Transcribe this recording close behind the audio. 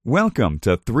Welcome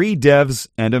to Three Devs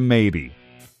and a Maybe.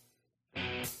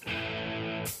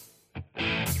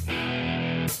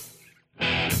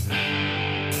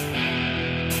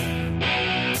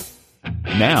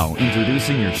 Now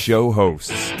introducing your show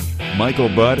hosts, Michael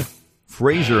Budd,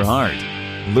 Fraser Hart,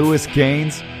 Lewis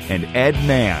Gaines, and Ed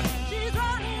Mann.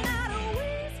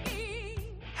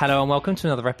 Hello and welcome to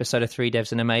another episode of Three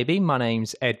Devs and a Maybe. My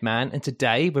name's Ed Mann, and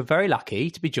today we're very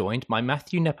lucky to be joined by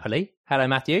Matthew Napoli. Hello,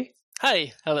 Matthew.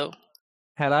 Hi, hello.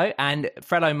 Hello, and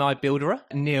fellow my builder,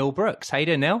 Neil Brooks. How you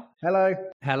doing, Neil? Hello.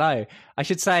 Hello. I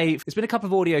should say there's been a couple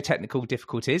of audio technical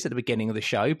difficulties at the beginning of the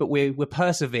show, but we're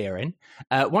persevering.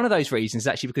 One of those reasons is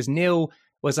actually because Neil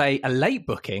was a late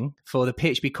booking for the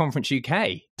PHP Conference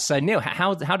UK. So, Neil,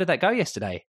 how did that go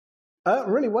yesterday?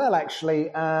 Really well,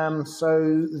 actually.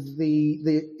 So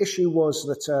the issue was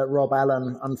that Rob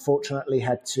Allen unfortunately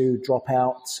had to drop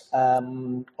out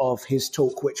of his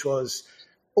talk, which was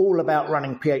all about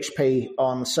running PHP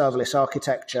on serverless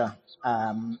architecture.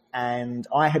 And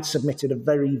I had submitted a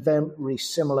very, very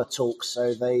similar talk.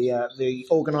 So the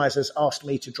organisers asked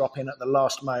me to drop in at the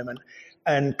last moment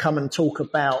and come and talk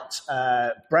about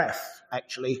Bref,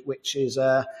 actually, which was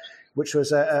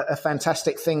a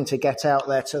fantastic thing to get out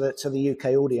there to the UK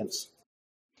audience.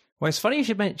 Well, it's funny you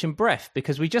should mention Bref,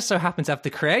 because we just so happen to have the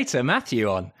creator, Matthew,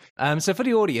 on. So for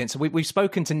the audience, we've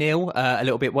spoken to Neil a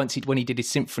little bit when he did his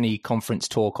Symphony conference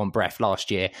talk on Bref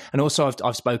last year. And also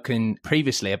I've spoken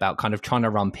previously about kind of trying to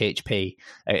run PHP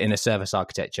in a service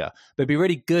architecture. But it'd be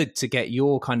really good to get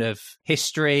your kind of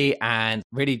history and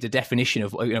really the definition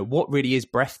of what really is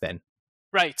Bref then.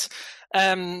 Right.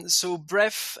 So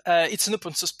Bref, it's an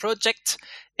open source project,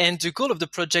 and the goal of the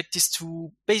project is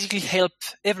to basically help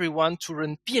everyone to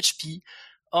run PHP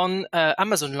on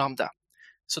Amazon Lambda.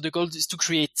 So the goal is to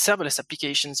create serverless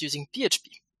applications using PHP.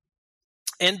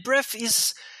 And Bref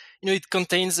is, it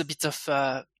contains a bit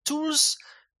of tools,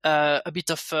 a bit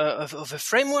of a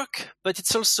framework, but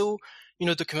it's also,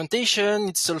 documentation.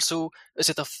 It's also a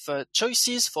set of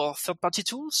choices for third-party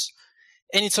tools.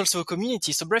 And it's also a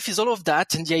community. So Bref is all of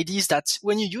that. And the idea is that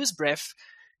when you use Bref,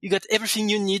 you got everything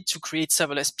you need to create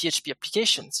serverless PHP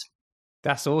applications.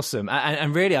 That's awesome.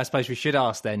 And really, I suppose we should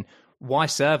ask then, why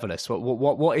serverless?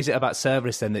 What is it about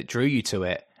serverless then that drew you to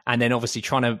it? And then obviously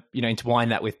trying to, intertwine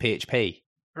that with PHP.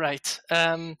 Right.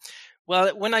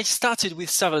 Well, when I started with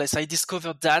serverless, I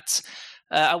discovered that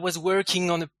I was working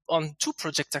on two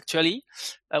projects, actually.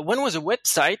 One was a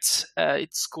website.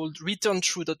 It's called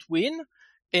returntrue.win.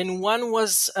 And one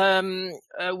was a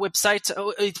website.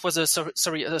 It was a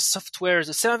software as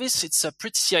a service. It's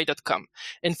prettyci.com.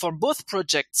 And for both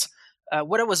projects,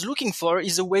 what I was looking for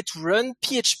is a way to run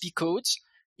PHP code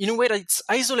in a way that it's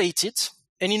isolated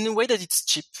and in a way that it's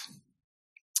cheap.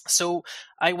 So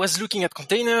I was looking at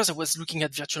containers. I was looking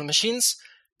at virtual machines,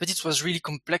 but it was really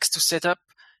complex to set up.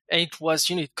 And it was,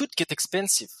 it could get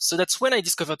expensive. So that's when I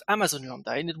discovered Amazon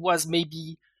Lambda. And it was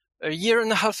maybe a year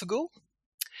and a half ago.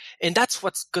 And that's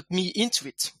what got me into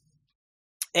it.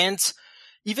 And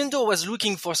even though I was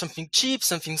looking for something cheap,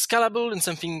 something scalable, and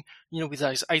something, with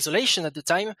isolation at the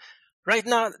time, right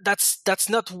now, that's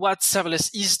not what serverless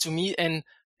is to me and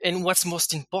what's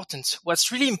most important.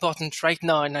 What's really important right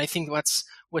now, and I think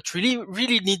what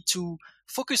really need to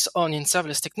focus on in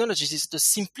serverless technologies is the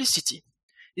simplicity.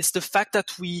 It's the fact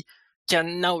that we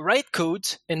can now write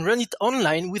code and run it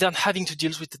online without having to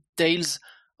deal with the details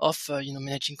of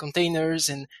managing containers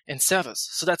and servers.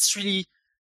 So that's really,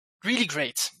 really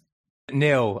great.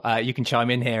 Neil, you can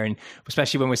chime in here, and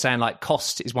especially when we're saying like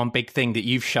cost is one big thing that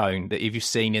you've shown, that you've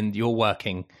seen in your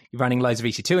working. You're running loads of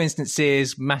EC2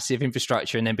 instances, massive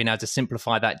infrastructure, and then being able to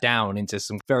simplify that down into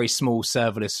some very small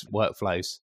serverless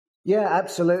workflows. Yeah,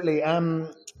 absolutely.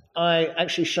 I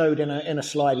actually showed in a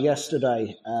slide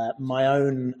yesterday my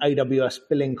own AWS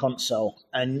billing console,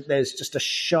 and there's just a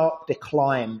sharp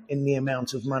decline in the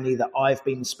amount of money that I've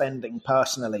been spending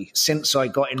personally since I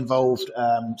got involved,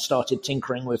 started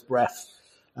tinkering with Bref,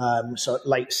 so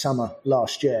late summer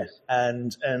last year,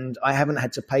 and I haven't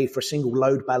had to pay for a single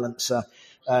load balancer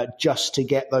just to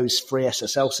get those free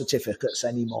SSL certificates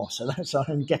anymore. So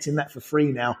I'm getting that for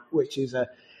free now, which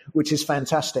is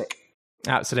fantastic.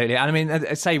 Absolutely. And I mean,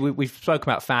 I'd say we've spoken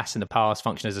about FAS in the past,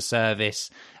 function as a service,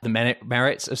 the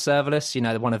merits of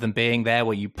serverless, one of them being there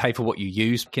where you pay for what you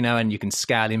use, and you can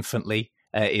scale infinitely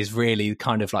is really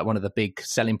kind of like one of the big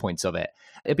selling points of it.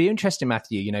 It'd be interesting,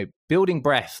 Matthew, building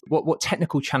Bref, what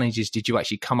technical challenges did you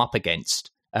actually come up against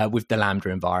with the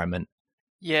Lambda environment?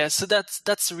 Yeah, so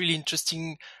that's a really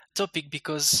interesting topic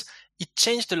because it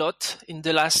changed a lot in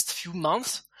the last few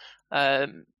months.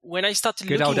 When I started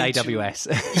good looking old into,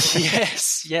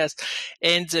 AWS. yes.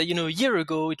 And, a year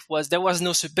ago, there was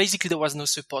no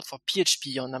support for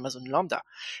PHP on Amazon Lambda.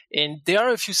 And there are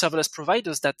a few serverless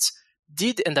providers that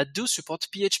did and that do support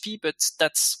PHP, but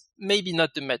that's maybe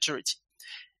not the majority.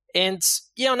 And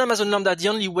on Amazon Lambda, the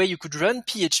only way you could run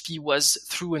PHP was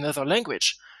through another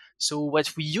language. So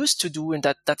what we used to do, and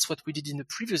that's what we did in the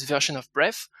previous version of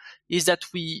Bref, is that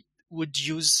we would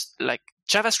use like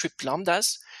JavaScript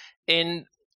lambdas and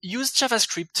use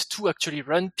JavaScript to actually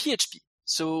run PHP.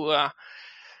 So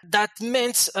that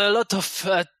meant a lot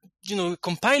of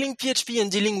compiling PHP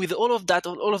and dealing with all of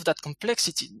that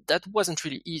complexity. That wasn't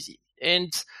really easy.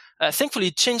 And thankfully,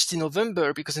 it changed in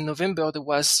November, because in November there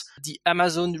was the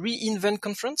Amazon reInvent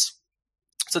conference.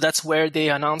 So that's where they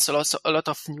announced a lot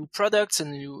of new products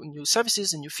and new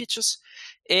services and new features.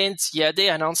 And they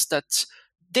announced that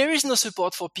there is no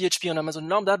support for PHP on Amazon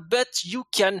Lambda, but you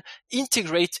can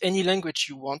integrate any language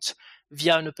you want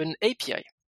via an open API.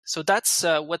 So that's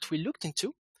what we looked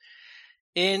into.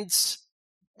 And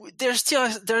there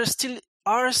still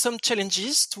are some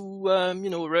challenges to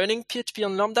running PHP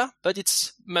on Lambda, but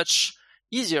it's much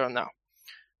easier now.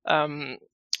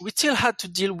 We still had to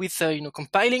deal with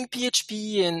compiling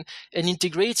PHP and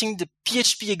integrating the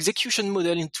PHP execution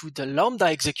model into the Lambda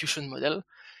execution model.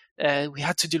 We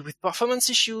had to deal with performance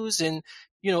issues and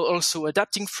also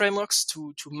adapting frameworks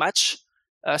to match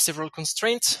several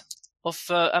constraints of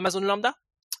Amazon Lambda.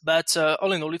 But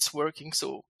all in all, it's working.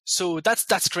 So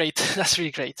that's great. That's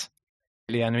really great.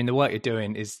 I mean, the work you're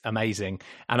doing is amazing.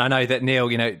 And I know that, Neil,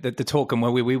 the talk, and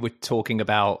when we were talking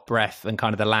about Bref and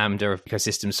kind of the Lambda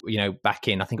ecosystems, back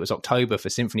in, I think it was October for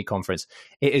Symfony conference,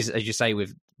 it is, as you say,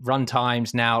 with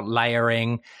runtimes now,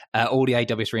 layering, all the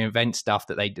AWS reInvent stuff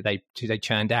that they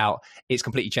churned out, it's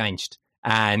completely changed.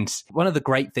 And one of the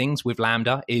great things with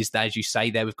Lambda is that, as you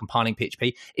say there with compiling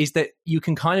PHP, is that you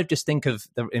can kind of just think of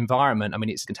the environment. I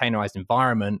mean, it's a containerized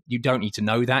environment. You don't need to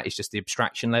know that. It's just the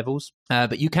abstraction levels.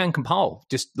 But you can compile,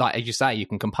 just like, as you say, you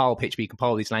can compile PHP,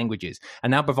 compile these languages.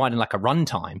 And now providing like a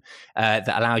runtime that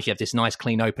allows you to have this nice,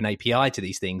 clean, open API to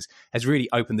these things has really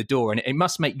opened the door. And it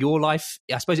must make your life,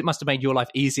 I suppose it must have made your life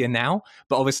easier now.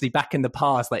 But obviously back in the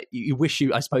past, like you wish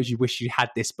you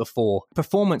had this before.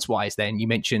 Performance-wise then, you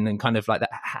mentioned, and kind of like that,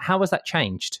 how has that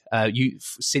changed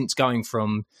since going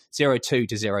from 0.2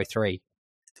 to 0.3?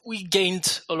 We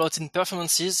gained a lot in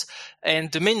performances, and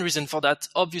the main reason for that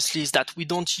obviously is that we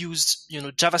don't use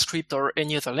JavaScript or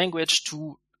any other language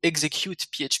to execute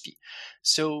PHP.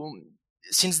 So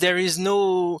since there is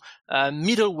no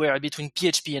middleware between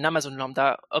PHP and Amazon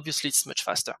Lambda, obviously it's much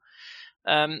faster.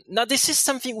 Now this is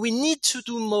something we need to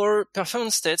do more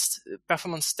performance tests,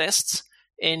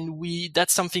 and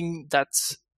that's something that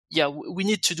we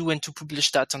need to do and to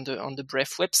publish that on the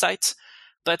Bref website.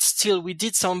 But still, we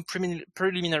did some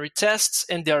preliminary tests,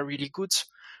 and they are really good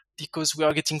because we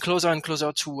are getting closer and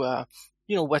closer to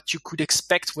what you could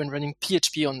expect when running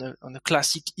PHP on a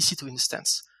classic EC2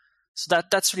 instance. So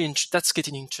that's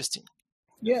getting interesting.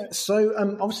 Yeah. So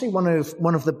obviously, one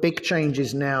of the big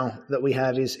changes now that we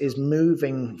have is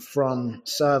moving from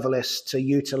serverless to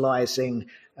utilizing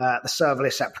the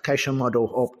serverless application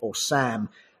model or SAM.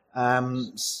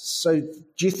 So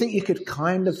do you think you could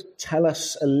kind of tell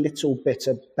us a little bit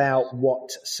about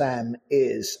what SAM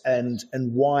is and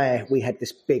why we had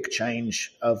this big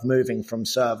change of moving from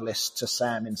serverless to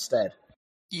SAM instead?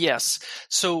 Yes.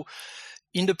 So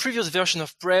in the previous version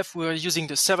of Bref, we were using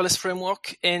the serverless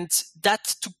framework, and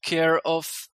that took care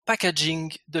of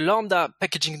packaging the Lambda.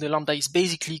 Packaging the Lambda is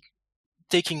basically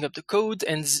taking up the code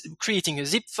and creating a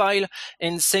zip file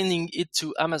and sending it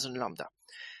to Amazon Lambda.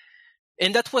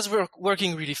 And that was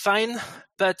working really fine.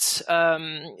 But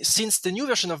since the new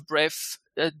version of Bref,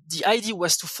 the idea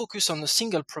was to focus on a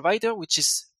single provider, which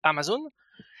is Amazon.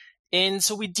 And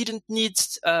so we didn't need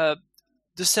the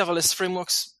serverless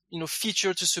framework's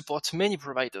feature to support many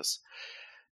providers.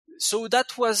 So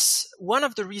that was one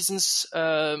of the reasons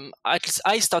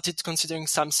I started considering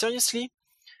SAM seriously.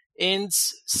 And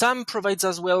SAM provides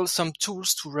as well some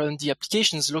tools to run the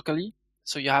applications locally.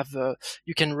 So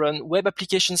you can run web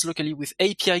applications locally with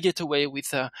API Gateway,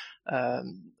 with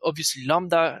obviously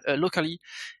Lambda locally,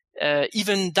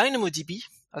 even DynamoDB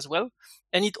as well,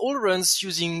 and it all runs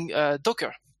using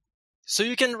Docker. So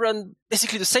you can run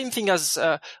basically the same thing as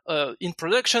in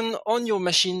production on your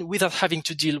machine without having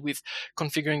to deal with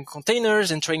configuring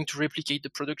containers and trying to replicate the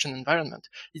production environment.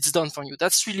 It's done for you.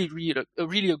 That's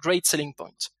really a great selling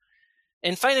point.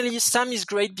 And finally, SAM is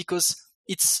great because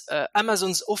it's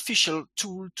Amazon's official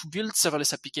tool to build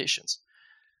serverless applications.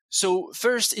 So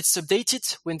first, it's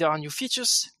updated when there are new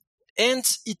features, and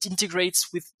it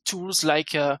integrates with tools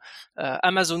like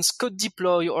Amazon's Code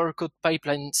Deploy or Code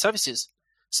Pipeline services.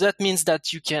 So that means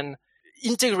that you can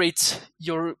integrate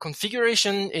your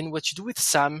configuration and what you do with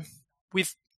SAM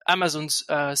with Amazon's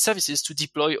services to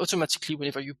deploy automatically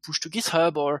whenever you push to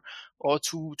GitHub or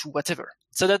to whatever.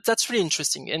 So that's really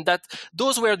interesting. And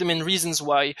those were the main reasons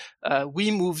why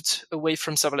we moved away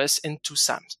from serverless into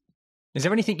SAM. Is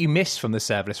there anything you miss from the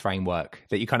serverless framework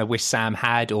that you kind of wish SAM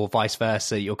had, or vice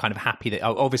versa? You're kind of happy that,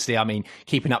 obviously, I mean,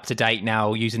 keeping up to date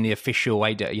now, using the official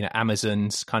way,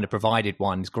 Amazon's kind of provided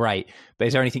one is great. But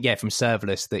is there anything, from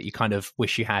serverless that you kind of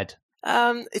wish you had?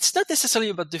 It's not necessarily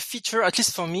about the feature, at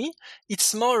least for me.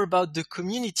 It's more about the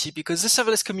community, because the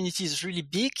serverless community is really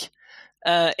big,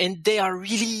 and they are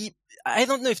really, I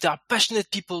don't know if they are passionate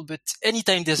people, but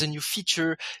anytime there's a new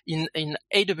feature in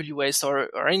AWS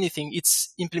or anything,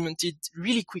 it's implemented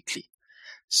really quickly.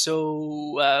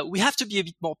 So we have to be a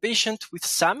bit more patient with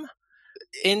SAM,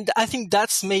 and I think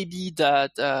that's maybe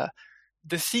the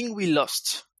thing we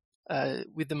lost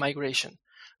with the migration.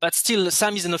 But still,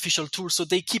 SAM is an official tool, so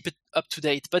they keep it up to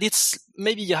date. But it's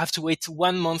maybe you have to wait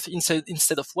 1 month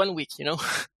instead of 1 week,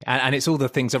 And it's all the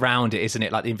things around it, isn't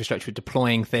it? Like the infrastructure,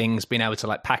 deploying things, being able to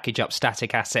like package up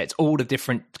static assets, all the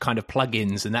different kind of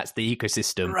plugins, and that's the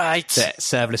ecosystem that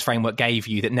serverless framework gave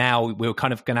you. That now we're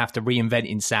kind of going to have to reinvent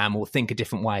in SAM or think a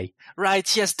different way.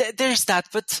 Right. Yes, there's that.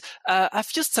 But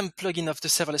I've used some plugin of the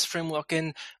serverless framework,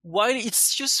 and while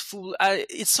it's useful,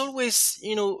 it's always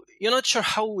you're not sure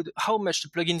how much the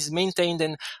plugin is maintained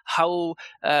and how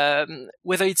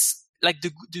whether it's like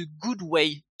the good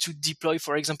way to deploy,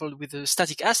 for example, with the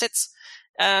static assets.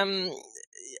 I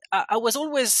was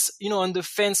always on the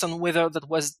fence on whether that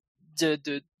was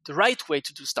the right way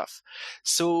to do stuff.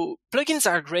 So plugins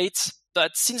are great,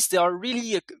 but since they are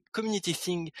really a community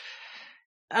thing,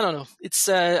 I don't know. It's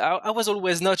I was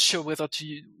always not sure whether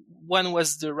one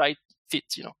was the right fit.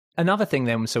 Another thing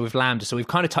then, so with Lambda, so we've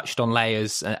kind of touched on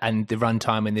layers and the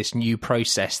runtime and this new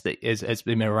process that has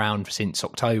been around since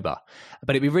October.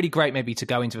 But it'd be really great maybe to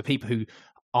go into the people who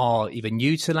are either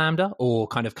new to Lambda or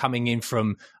kind of coming in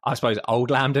from, I suppose,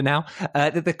 old Lambda now,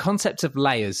 the concept of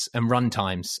layers and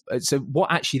runtimes. So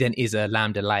what actually then is a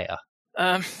Lambda layer?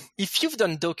 If you've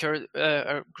done Docker,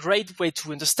 a great way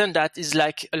to understand that is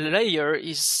like a layer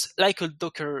is like a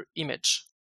Docker image.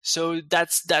 So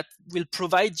that will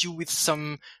provide you with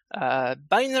some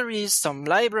binaries, some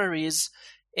libraries,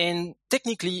 and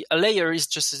technically a layer is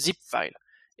just a zip file.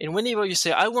 And whenever you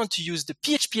say, I want to use the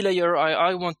PHP layer,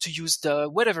 I want to use the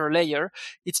whatever layer,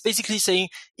 it's basically saying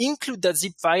include that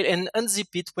zip file and unzip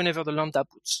it whenever the Lambda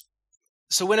boots.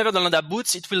 So whenever the Lambda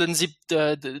boots, it will unzip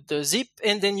the zip,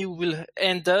 and then you will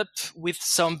end up with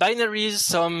some binaries,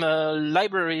 some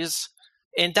libraries.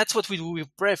 And that's what we do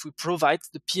with Bref. We provide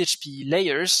the PHP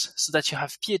layers so that you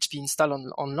have PHP installed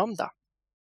on Lambda.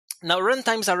 Now,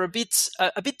 runtimes are a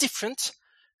bit different.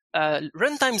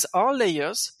 Runtimes are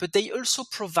layers, but they also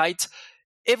provide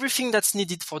everything that's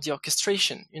needed for the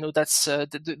orchestration. That's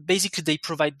basically they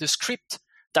provide the script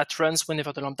that runs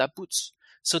whenever the Lambda boots.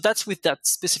 So that's with that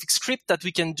specific script that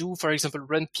we can do, for example,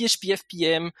 run PHP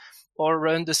FPM or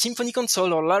run the Symfony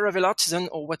console or Laravel Artisan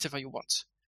or whatever you want.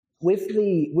 With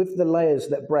the layers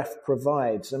that Bref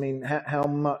provides, I mean, how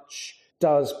much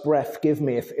does Bref give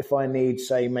me if I need,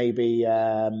 say, maybe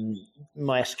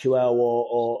MySQL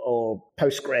or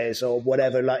Postgres or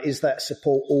whatever? Like, is that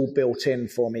support all built in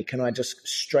for me? Can I just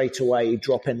straight away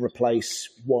drop in, replace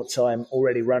what I'm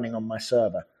already running on my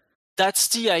server? That's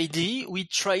the idea. We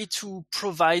try to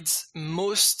provide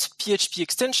most PHP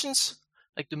extensions,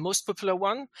 like the most popular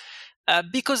one.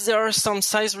 Because there are some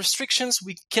size restrictions,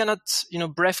 we cannot,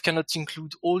 Bref cannot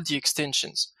include all the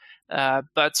extensions.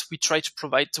 But we try to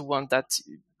provide the one that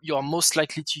you are most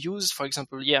likely to use. For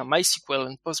example, MySQL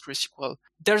and PostgreSQL.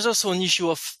 There's also an issue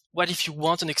of what if you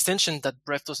want an extension that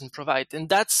Bref doesn't provide, and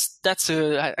that's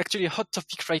actually a hot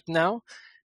topic right now.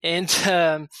 And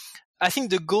I think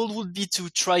the goal would be to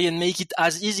try and make it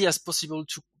as easy as possible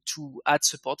to add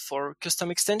support for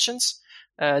custom extensions.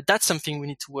 That's something we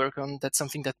need to work on. That's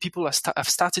something that people have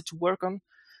started to work on.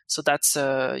 So that's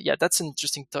an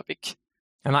interesting topic.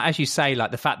 And as you say,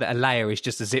 like the fact that a layer is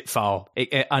just a zip file,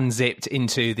 it unzipped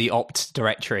into the opt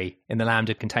directory in the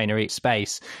Lambda container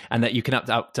space, and that you can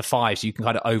up to 5, so you can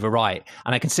kind of overwrite.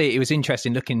 And I can see it was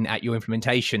interesting looking at your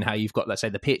implementation, how you've got, let's say,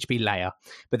 the PHP layer,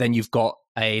 but then you've got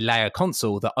a layer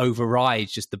console that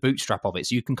overrides just the bootstrap of it.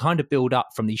 So you can kind of build up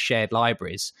from these shared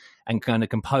libraries and kind of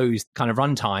compose kind of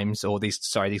runtimes or these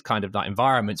kind of like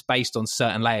environments based on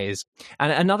certain layers.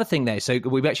 And another thing there, so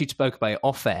we actually spoke about it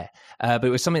off air, but it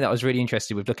was something that I was really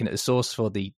interested with looking at the source for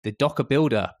the Docker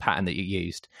builder pattern that you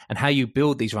used and how you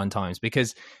build these runtimes,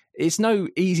 because it's no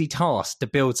easy task to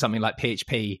build something like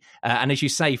PHP. And as you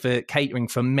say, for catering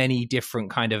for many different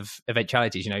kind of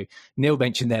eventualities, Neil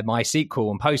mentioned there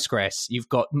MySQL and Postgres. You've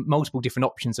got multiple different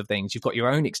options of things. You've got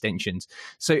your own extensions.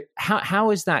 So how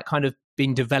has that kind of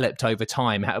been developed over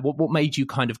time? What made you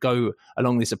kind of go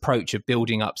along this approach of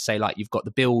building up, say, like you've got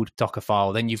the build Docker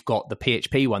file, then you've got the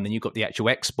PHP one, then you've got the actual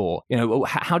export?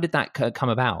 How did that come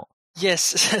about? Yes,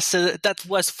 so that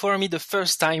was for me the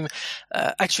first time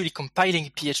actually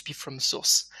compiling PHP from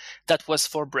source. That was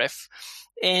for Bref.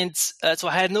 And so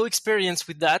I had no experience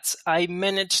with that. I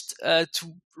managed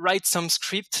to write some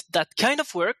script that kind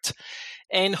of worked.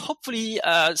 And hopefully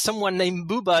someone named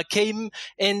Booba came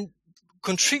and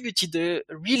contributed a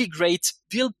really great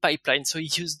build pipeline. So he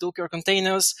used Docker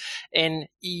containers and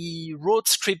he wrote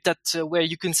script that where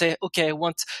you can say, okay, I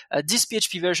want this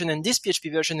PHP version and this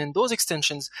PHP version and those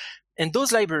extensions and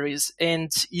those libraries,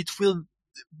 and it will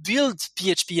build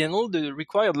PHP and all the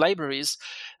required libraries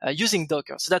using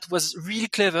Docker. So that was really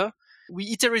clever.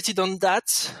 We iterated on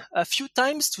that a few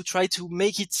times to try to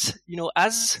make it,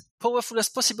 as powerful as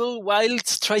possible while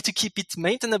try to keep it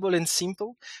maintainable and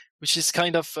simple, which is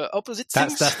kind of opposite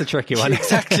things. That's the tricky one.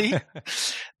 Exactly.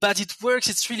 But it works.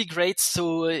 It's really great.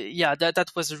 So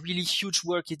that was a really huge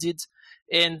work he did.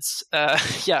 And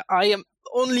I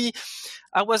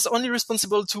was only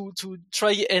responsible to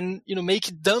try and, make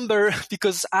it dumber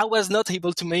because I was not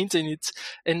able to maintain it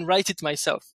and write it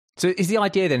myself. So is the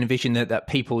idea then, envision that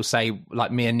people say, like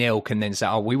me and Neil can then say,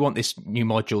 oh, we want this new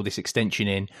module, this extension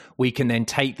in. We can then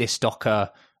take this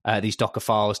Docker, these Docker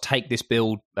files, take this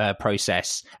build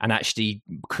process and actually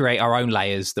create our own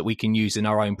layers that we can use in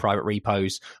our own private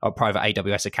repos or private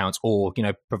AWS accounts or,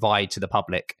 provide to the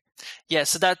public. Yeah,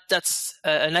 so that's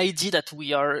an idea that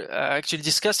we are actually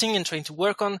discussing and trying to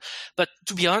work on. But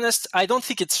to be honest, I don't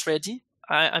think it's ready.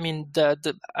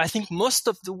 I think most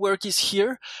of the work is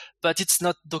here, but it's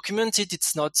not documented.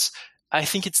 I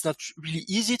think it's not really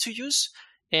easy to use.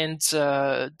 And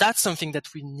that's something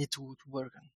that we need to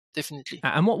work on, definitely.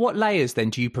 And what layers then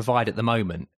do you provide at the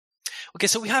moment? Okay,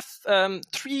 so we have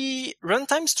 3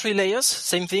 runtimes, 3 layers,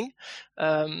 same thing.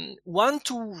 One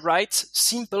to write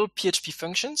simple PHP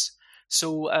functions.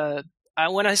 So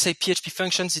when I say PHP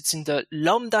functions, it's in the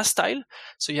Lambda style.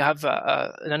 So you have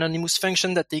an anonymous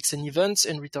function that takes an event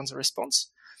and returns a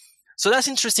response. So that's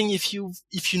interesting if you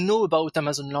know about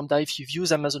Amazon Lambda, if you've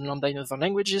used Amazon Lambda in other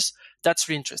languages, that's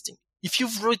really interesting. If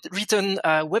you've written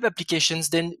web applications,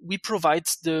 then we provide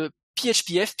the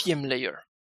PHP FPM layer.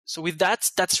 So with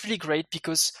that, that's really great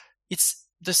because it's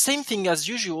the same thing as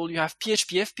usual. You have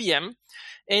PHP FPM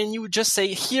and you just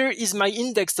say, here is my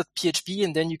index.php,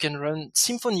 and then you can run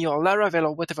Symfony or Laravel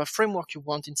or whatever framework you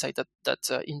want inside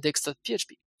that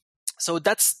index.php. So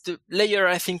that's the layer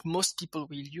I think most people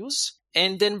will use.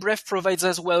 And then Bref provides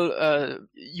as well,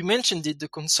 you mentioned it, the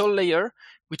console layer,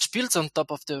 which builds on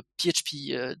top of the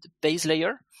PHP the base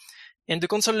layer. And the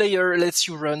console layer lets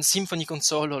you run Symfony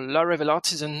console or Laravel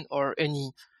Artisan or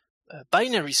any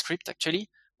binary script actually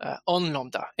on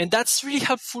Lambda. And that's really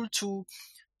helpful to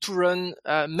run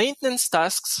maintenance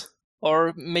tasks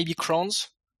or maybe crons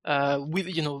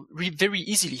with very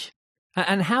easily.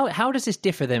 And how does this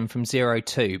differ then from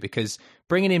 0.2? Because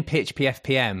bringing in PHP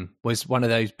FPM was one of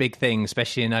those big things,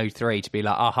 especially in 0.3, to be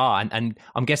like, aha. And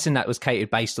I'm guessing that was catered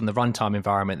based on the runtime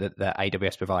environment that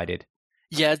AWS provided.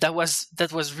 Yeah, that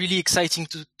was really exciting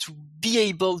to be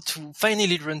able to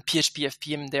finally run PHP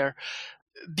FPM there.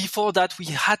 Before that, we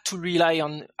relied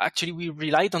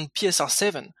on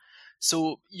PSR7.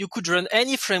 So you could run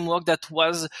any framework that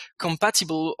was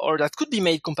compatible or that could be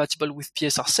made compatible with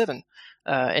PSR7.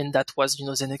 And that was,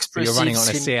 Zen Express. You're running on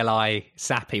a CLI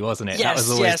SAPI, wasn't it? Yes, that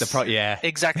was always yeah.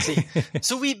 Exactly.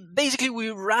 So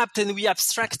we wrapped and we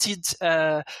abstracted,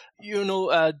 the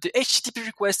HTTP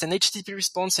request and HTTP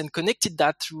response and connected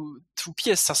that through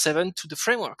PSR7 to the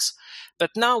frameworks.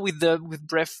 But now with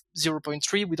Bref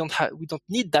 0.3, we don't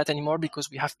need that anymore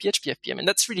because we have PHP FPM, and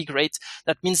that's really great.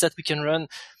 That means that we can run,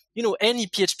 any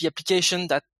PHP application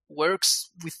that works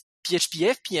with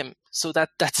PHP FPM. So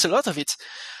that's a lot of it.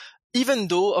 Even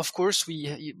though, of course,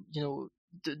 the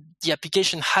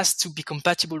application has to be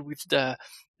compatible with the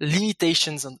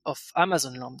limitations of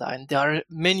Amazon Lambda, and there are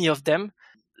many of them.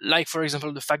 Like, for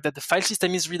example, the fact that the file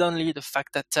system is read-only, the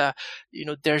fact that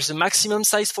there's a maximum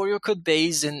size for your code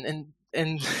base, and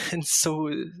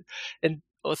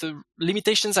other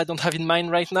limitations I don't have in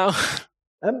mind right now.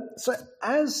 So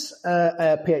as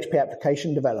a PHP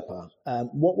application developer,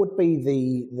 what would be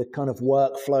the kind of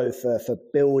workflow for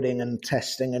building and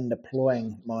testing and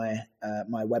deploying my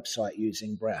website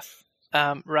using Bref?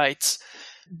 Right.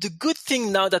 The good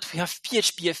thing now that we have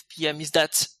PHP FPM is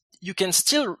that you can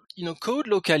still, code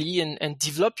locally and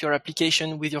develop your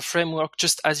application with your framework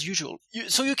just as usual.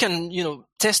 So you can,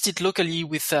 test it locally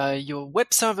with your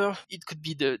web server. It could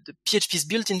be the PHP's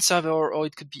built-in server, or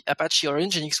it could be Apache or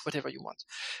Nginx, whatever you want.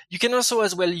 You can also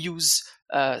as well use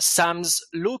SAM's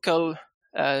local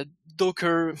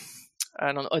Docker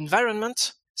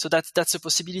environment. So that's a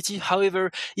possibility. However,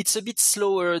 it's a bit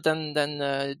slower than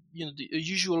the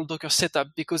usual Docker setup,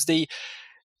 because they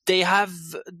have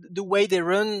the way they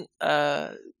run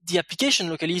the application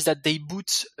locally is that they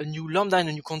boot a new Lambda and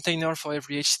a new container for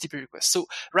every HTTP request. So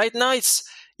right now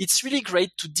it's really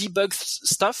great to debug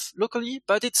stuff locally,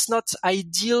 but it's not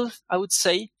ideal, I would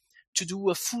say, to do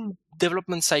a full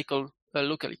development cycle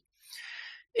locally.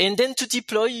 And then to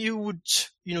deploy, you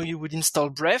would install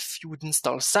Bref, you would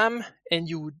install SAM, and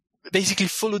you would basically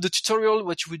follow the tutorial.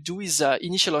 What you would do is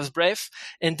initialize Bref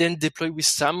and then deploy with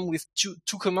SAM with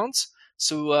two commands.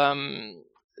 So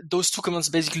those two commands,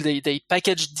 basically they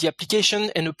package the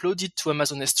application and upload it to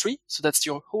Amazon S3. So that's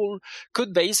your whole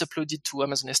code base uploaded to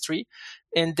Amazon S3.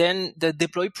 And then the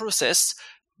deploy process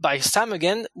by SAM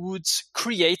again would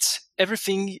create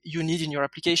everything you need in your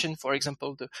application. For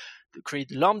example, create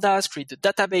the Lambdas, create the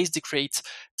database, they create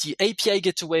the API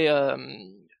gateway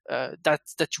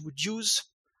that you would use,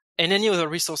 and any other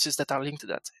resources that are linked to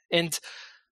that. And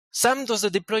SAM does the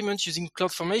deployment using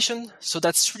CloudFormation, so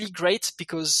that's really great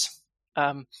because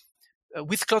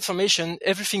with CloudFormation,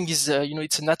 everything is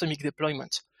it's an atomic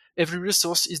deployment. Every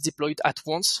resource is deployed at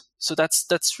once, so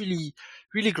that's really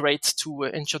really great to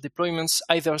ensure deployments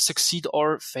either succeed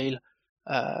or fail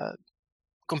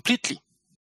completely.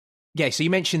 Yeah, so you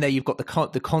mentioned there you've got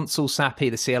the console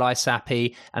SAPI, the CLI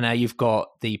SAPI, and now you've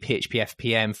got the PHP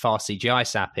FPM FastCGI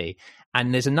SAPI.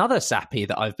 And there's another SAPI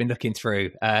that I've been looking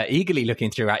through, eagerly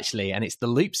looking through actually, and it's the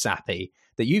Loop SAPI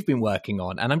that you've been working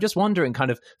on. And I'm just wondering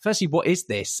kind of, firstly, what is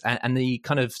this and the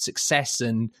kind of success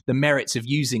and the merits of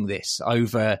using this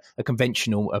over a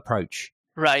conventional approach?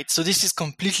 Right. So this is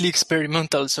completely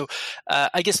experimental. So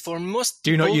I guess for most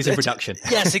do people, not use in production.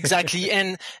 Yes, exactly.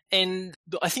 And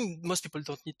I think most people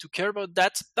don't need to care about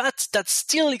that, but that's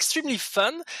still extremely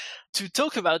fun to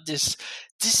talk about this.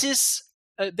 This is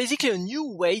basically a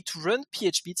new way to run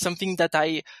PHP. It's something that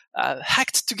I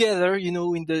hacked together, in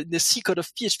the C code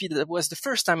of PHP. That was the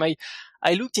first time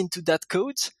I looked into that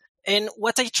code. And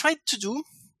what I tried to do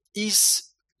is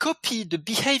copy the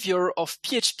behavior of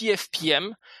PHP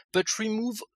FPM, but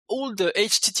remove all the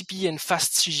HTTP and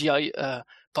FastCGI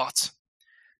parts.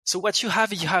 So what you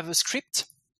have a script,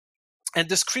 and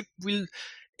the script will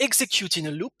execute in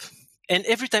a loop. And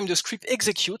every time the script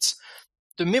executes,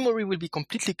 the memory will be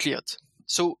completely cleared.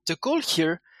 So the goal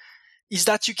here is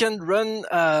that you can run,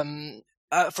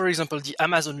 for example, the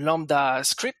Amazon Lambda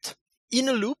script in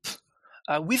a loop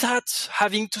without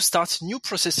having to start new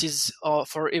processes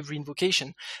for every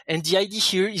invocation. And the idea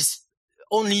here is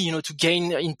only, to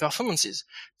gain in performances,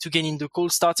 to gain in the call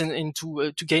start and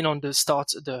to gain on the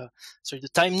start, the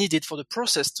time needed for the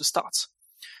process to start.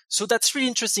 So that's really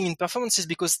interesting in performances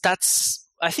because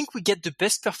I think we get the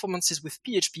best performances with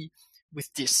PHP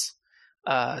with this.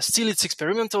 Still, it's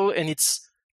experimental and it's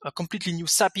a completely new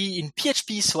SAPI in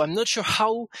PHP, so I'm not sure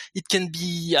how it can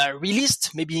be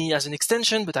released, maybe as an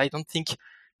extension, but I don't think,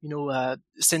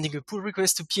 sending a pull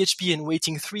request to PHP and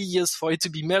waiting 3 years for it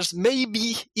to be merged,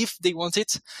 maybe if they want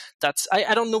it,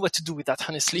 I don't know what to do with that,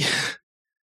 honestly.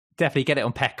 Definitely get it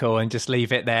on Peckle and just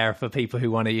leave it there for people who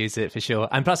want to use it for sure.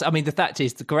 And plus, the fact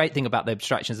is, the great thing about the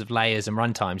abstractions of layers and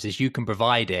runtimes is you can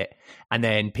provide it and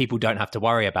then people don't have to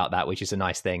worry about that, which is a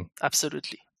nice thing.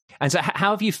 Absolutely. And so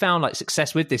how have you found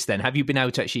success with this then? Have you been able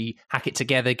to actually hack it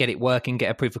together, get it working, get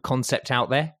a proof of concept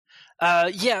out there?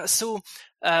 Yeah. So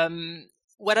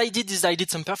what I did is I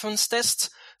did some performance tests.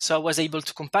 So I was able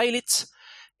to compile it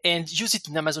and use it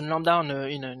in Amazon Lambda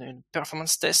in a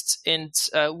performance test. And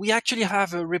we actually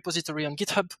have a repository on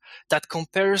GitHub that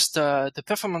compares the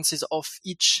performances of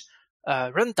each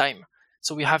runtime.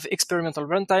 So we have experimental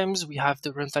runtimes, we have the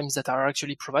runtimes that are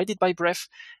actually provided by Bref,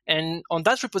 and on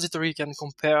that repository you can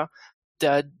compare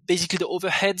basically the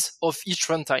overheads of each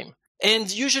runtime.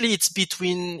 And usually it's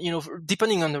between,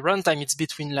 depending on the runtime, it's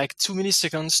between 2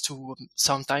 milliseconds to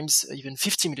sometimes even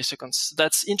 50 milliseconds.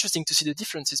 That's interesting to see the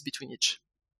differences between each.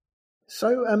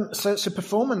 So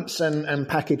performance and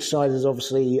package size is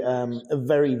obviously a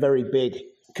very, very big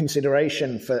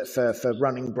consideration for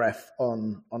running Bref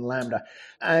on Lambda.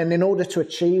 And in order to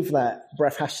achieve that,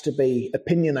 Bref has to be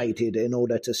opinionated in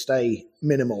order to stay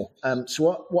minimal.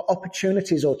 So what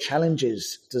opportunities or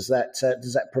challenges does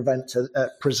that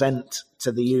present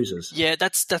to the users? Yeah,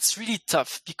 that's really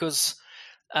tough because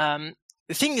the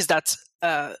thing is that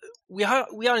we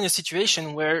are in a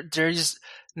situation where there is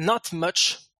not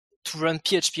much to run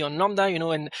PHP on Lambda,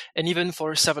 and even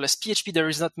for serverless PHP, there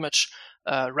is not much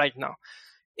right now.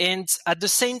 And at the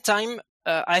same time,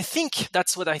 I think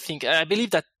that's what I think. I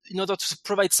believe that in order to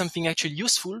provide something actually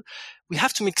useful, we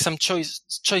have to make some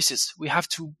choices. We have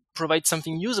to provide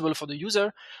something usable for the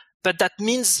user, but that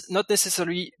means not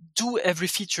necessarily do every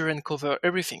feature and cover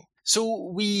everything.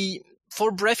 So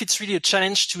for Bref, it's really a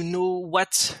challenge to know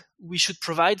what we should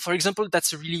provide. For example,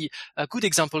 that's a really good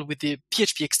example with the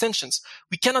PHP extensions.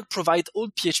 We cannot provide all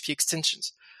PHP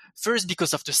extensions. First,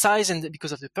 because of the size and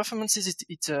because of the performances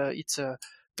it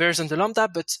bears on the Lambda,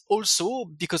 but also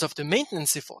because of the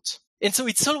maintenance effort. And so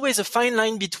it's always a fine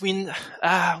line between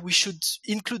we should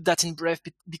include that in Bref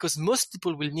because most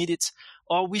people will need it,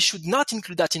 or we should not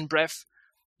include that in Bref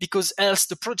because else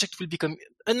the project will become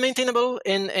unmaintainable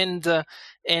and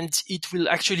it will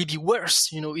actually be worse,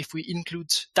 if we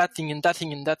include that thing and that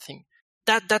thing and that thing.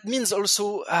 That means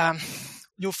also,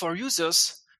 for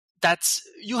users that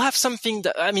you have something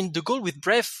that, the goal with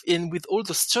Bref and with all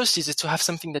those choices is to have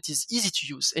something that is easy to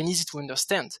use and easy to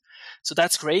understand. So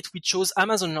that's great. We chose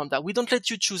Amazon Lambda. We don't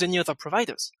let you choose any other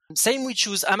providers. Same, we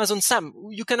choose Amazon SAM.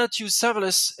 You cannot use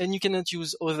serverless and you cannot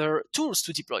use other tools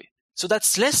to deploy. So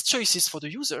that's less choices for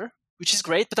the user, which is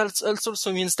great, but that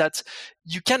also means that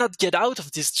you cannot get out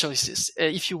of these choices.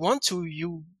 If you want to,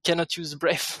 you cannot use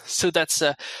Bref. So that's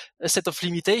a set of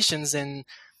limitations. And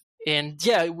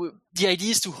the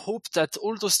idea is to hope that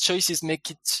all those choices make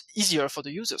it easier for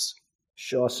the users.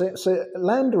 Sure. So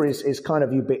Lambda is kind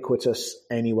of ubiquitous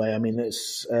anyway.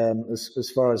 It's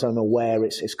as far as I'm aware,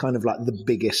 it's kind of like the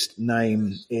biggest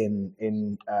name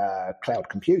in cloud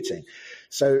computing.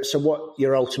 So what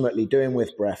you're ultimately doing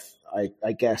with Bref,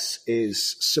 I guess,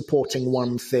 is supporting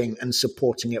one thing and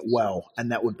supporting it well,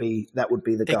 and that would be the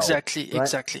goal. Exactly. Right?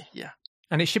 Exactly. Yeah.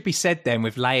 And it should be said then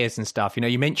with layers and stuff,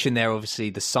 you mentioned there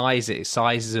obviously the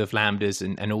sizes of Lambdas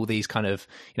and all these kind of,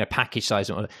 package size.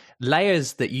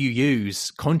 Layers that you use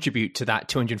contribute to that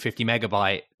 250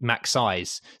 megabyte max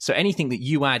size. So anything that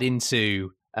you add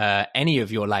into any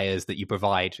of your layers that you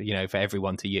provide, for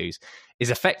everyone to use is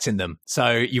affecting them.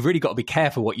 So you've really got to be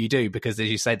careful what you do because, as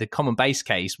you say, the common base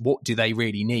case, what do they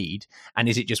really need? And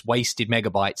is it just wasted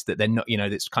megabytes that they're not,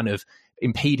 that's kind of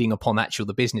impeding upon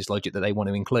the business logic that they want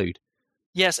to include?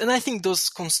 Yes, and I think those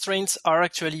constraints are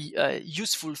actually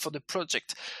useful for the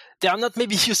project. They are not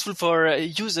maybe useful for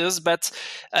users, but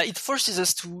it forces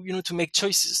us to make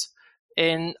choices.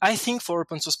 And I think for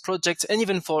open source projects, and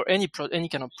even for any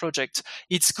kind of project,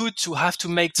 it's good to have to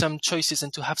make some choices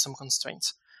and to have some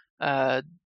constraints.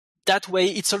 That way,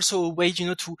 it's also a way,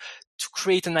 to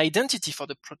create an identity for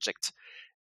the project.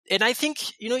 And I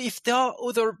think, if there are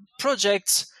other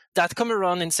projects that come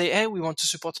around and say, hey, we want to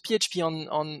support PHP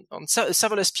on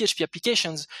serverless PHP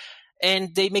applications,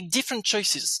 and they make different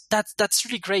choices, that's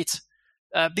really great.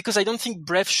 Because I don't think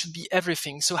Bref should be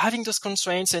everything. So having those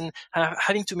constraints and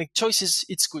having to make choices,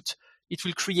 it's good. It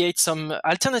will create some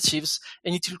alternatives,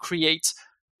 and it will create,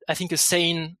 I think, a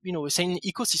sane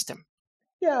ecosystem.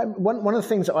 Yeah, one of the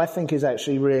things that I think is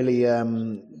actually really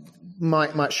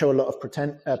might show a lot of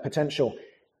potential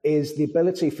is the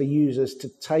ability for users to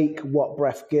take what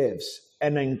Bref gives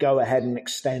and then go ahead and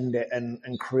extend it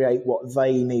and create what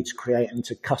they need to create and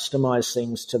to customize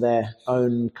things to their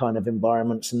own kind of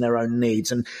environments and their own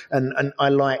needs. And I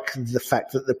like the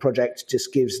fact that the project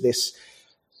just gives this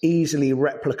easily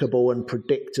replicable and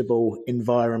predictable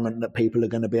environment that people are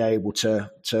going to be able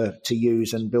to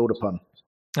use and build upon.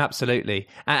 Absolutely.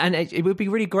 And it would be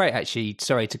really great, actually,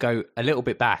 to go a little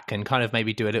bit back and kind of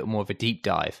maybe do a little more of a deep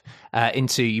dive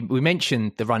into, we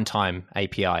mentioned the runtime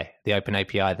API, the open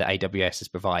API that AWS has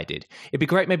provided. It'd be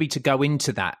great maybe to go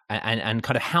into that and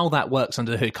kind of how that works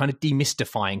under the hood, kind of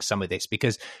demystifying some of this,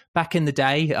 because back in the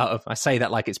day, I say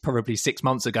that like it's probably 6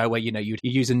 months ago, where, you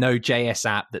use a Node.js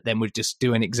app that then would just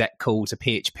do an exec call to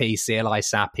PHP CLI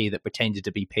SAPI that pretended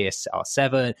to be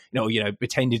PSR7,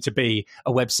 pretended to be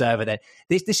a web server. Then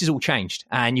this has all changed,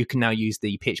 and you can now use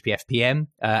the PHP FPM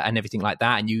and everything like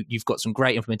that. And you've got some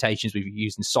great implementations with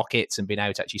using sockets and being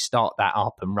able to actually start that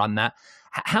up and run that.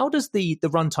 How does the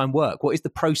runtime work? What is the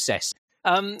process?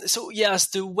 So yes,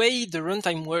 the way the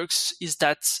runtime works is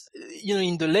that,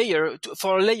 in the layer,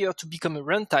 for a layer to become a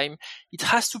runtime, it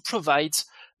has to provide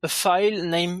a file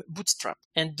named Bootstrap.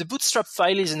 And the Bootstrap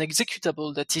file is an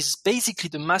executable that is basically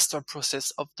the master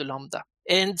process of the Lambda.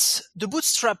 And the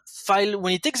Bootstrap file,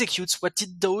 when it executes, what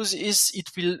it does is it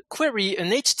will query an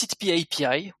HTTP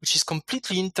API, which is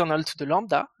completely internal to the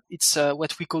Lambda. It's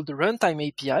what we call the runtime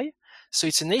API. So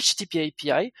it's an HTTP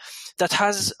API that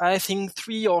has, I think,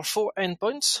 3 or 4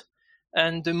 endpoints.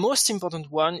 And the most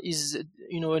important one is,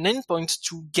 an endpoint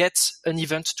to get an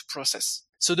event to process.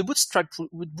 So the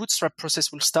Bootstrap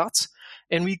process will start,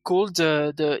 and we call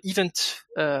the event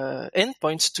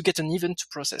endpoint to get an event to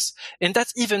process. And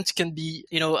that event can be,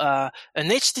 an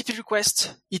HTTP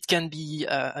request. It can be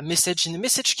a message in a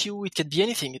message queue. It can be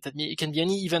anything. It can be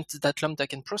any event that Lambda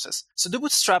can process. So the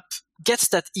Bootstrap gets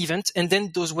that event and then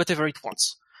does whatever it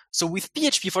wants. So with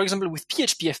PHP, for example, with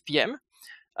PHP FPM,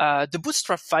 the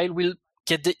Bootstrap file will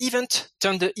get the event,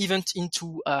 turn the event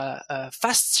into a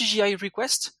fast CGI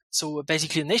request. So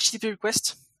basically an HTTP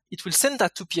request. It will send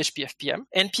that to PHP FPM,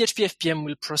 and PHP FPM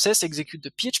will process, execute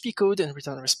the PHP code and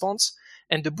return a response.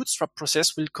 And the Bootstrap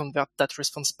process will convert that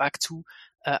response back to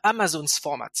Amazon's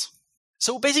format.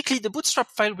 So basically the Bootstrap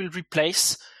file will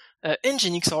replace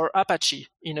Nginx or Apache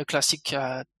in a classic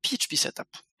PHP setup.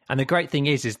 And the great thing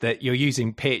is that you're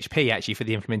using PHP actually for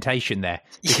the implementation there,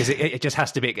 because it just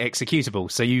has to be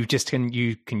executable. So you can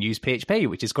use PHP,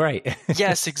 which is great.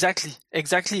 Yes,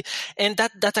 exactly. And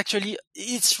that actually,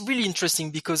 it's really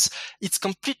interesting because it's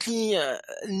completely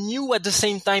new at the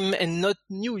same time and not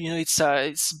new. It's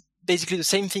basically the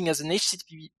same thing as an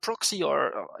HTTP proxy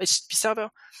or HTTP server.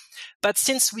 But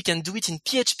since we can do it in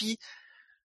PHP,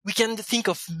 we can think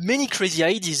of many crazy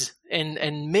ideas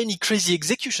and many crazy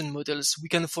execution models. We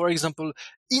can, for example,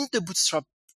 in the Bootstrap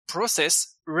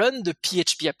process, run the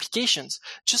PHP applications,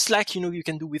 just like, you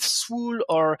can do with Swool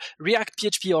or React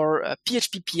PHP or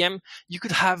PHP PM. You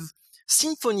could have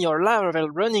Symfony or Laravel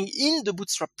running in the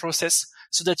Bootstrap process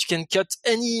so that you can cut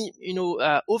any,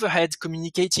 overhead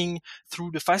communicating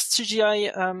through the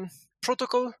FastCGI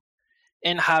protocol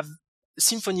and have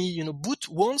Symfony, boot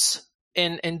once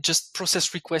and just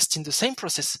process requests in the same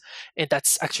process. And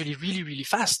that's actually really, really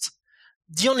fast.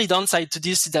 The only downside to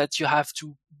this is that you have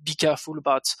to be careful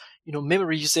about,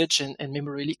 memory usage and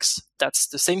memory leaks. That's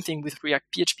the same thing with React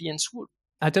PHP and Swool.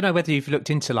 I don't know whether you've looked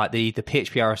into like the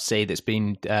PHP RFC that's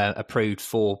been approved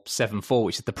for 7.4,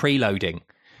 which is the preloading.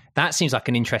 That seems like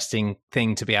an interesting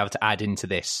thing to be able to add into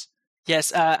this.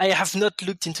 Yes, I have not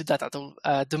looked into that at all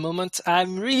at the moment.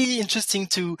 I'm really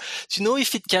interested to know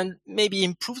if it can maybe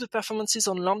improve the performances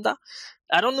on Lambda.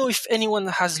 I don't know if anyone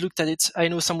has looked at it. I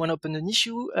know someone opened an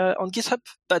issue on GitHub,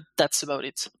 but that's about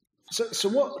it. So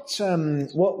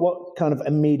what kind of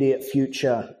immediate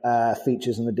future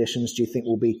features and additions do you think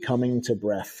will be coming to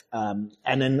Bref? And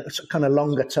then kind of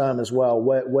longer term as well,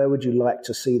 where would you like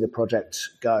to see the project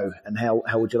go, and how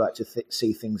would you like to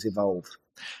see things evolve?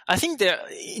 I think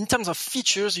in terms of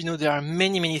features, there are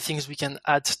many, many things we can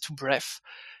add to Bref.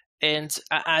 And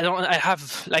I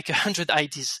have like 100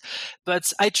 ideas,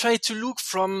 but I try to look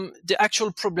from the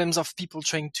actual problems of people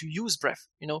trying to use Bref,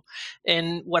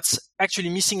 and what's actually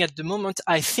missing at the moment,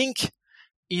 I think,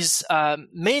 is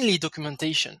mainly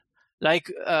documentation.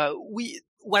 Like,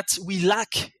 what we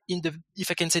lack in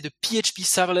if I can say, the PHP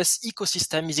serverless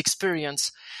ecosystem is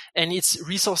experience and its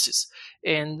resources.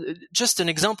 And just an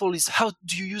example is, how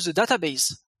do you use a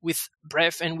database with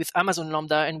Bref and with Amazon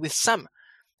Lambda and with SAM?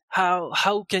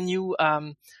 How can you,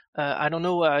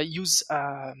 use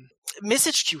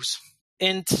message queues?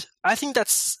 And I think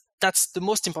that's the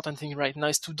most important thing right now,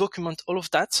 is to document all of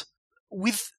that.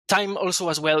 With time also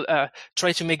as well,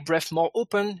 try to make Bref more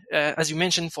open, as you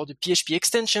mentioned, for the PHP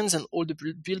extensions and all the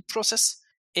build process,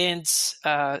 and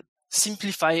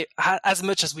simplify as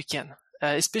much as we can.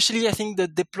 Especially, I think, the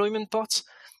deployment part.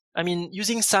 I mean,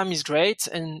 using SAM is great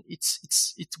and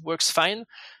it works fine,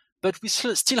 but we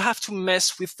still have to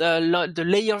mess with the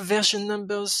layer version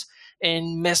numbers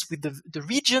and mess with the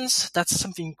regions. That's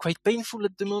something quite painful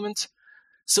at the moment.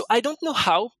 So I don't know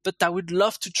how, but I would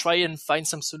love to try and find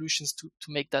some solutions to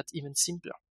make that even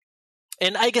simpler.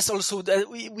 And I guess also that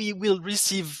we will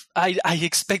receive, I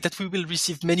expect that we will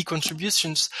receive many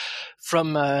contributions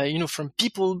from, from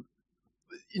people,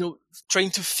 trying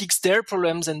to fix their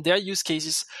problems and their use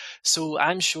cases. So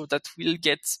I'm sure that we'll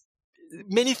get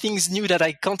many things new that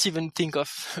I can't even think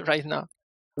of right now.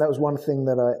 That was one thing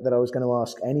that I was going to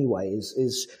ask anyway,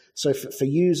 is so for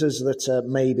users that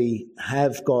maybe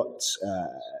have got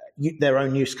their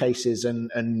own use cases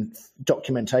and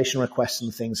documentation requests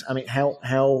and things, I mean,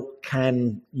 how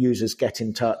can users get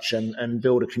in touch and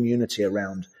build a community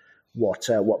around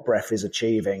what Bref is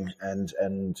achieving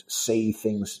and see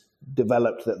things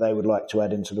developed that they would like to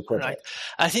add into the project? Right.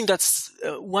 I think that's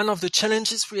one of the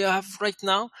challenges we have right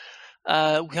now.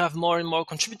 We have more and more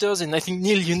contributors, and I think,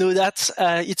 Neil, you know that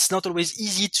it's not always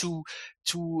easy to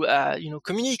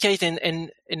communicate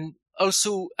and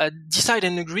also decide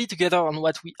and agree together on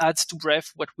what we add to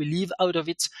Bref, what we leave out of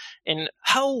it, and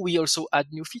how we also add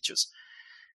new features.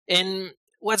 And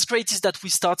what's great is that we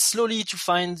start slowly to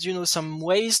find, some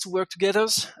ways to work together.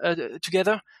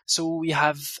 So we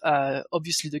have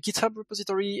obviously the GitHub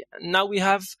repository. Now we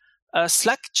have a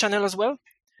Slack channel as well,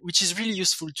 which is really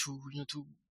useful to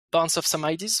bounce off some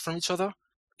ideas from each other.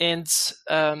 And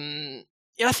I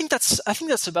think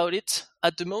that's about it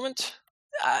at the moment.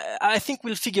 I think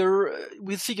we'll figure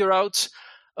out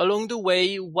along the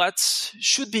way what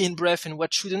should be in Bref and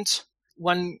what shouldn't.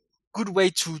 One good way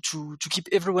to keep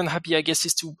everyone happy, I guess,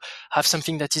 is to have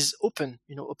something that is open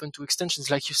to extensions,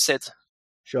 like you said.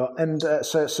 Sure. And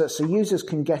so users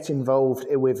can get involved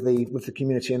with the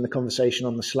community and the conversation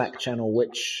on the Slack channel,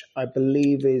 which I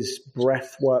believe is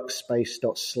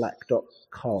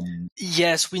brefworkspace.slack.com.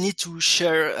 Yes, we need to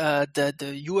share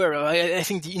the URL. I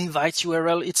think the invite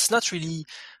URL, it's not really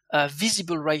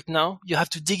visible right now. You have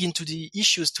to dig into the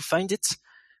issues to find it.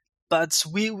 But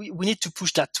we need to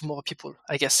push that to more people,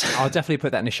 I guess. I'll definitely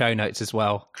put that in the show notes as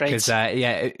well. Great.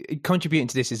 Because, contributing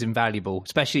to this is invaluable,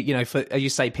 especially, for, as you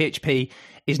say, PHP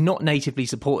is not natively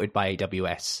supported by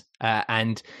AWS.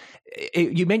 And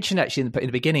you mentioned actually in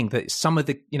the beginning that some of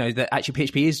the, that actually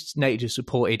PHP is natively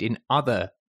supported in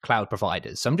other cloud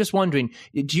providers. So I'm just wondering,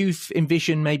 do you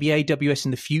envision maybe AWS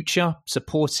in the future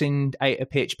supporting a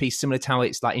PHP similar to how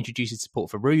it's like introduces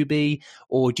support for Ruby?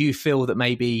 Or do you feel that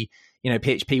maybe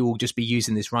PHP will just be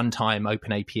using this runtime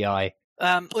open API?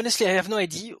 Honestly, I have no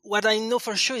idea. What I know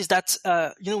for sure is that,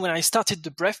 when I started the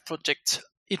Bref project,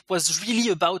 it was really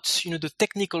about, the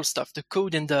technical stuff, the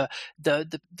code and the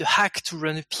hack to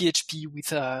run a PHP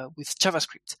with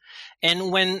JavaScript.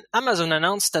 And when Amazon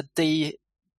announced that they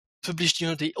published,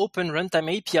 the open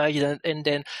runtime API, and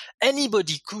then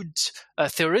anybody could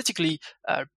theoretically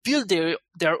build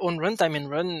their own runtime and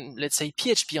run, let's say,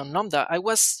 PHP on Lambda, I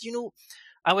was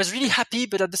really happy,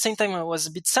 but at the same time, I was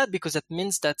a bit sad because that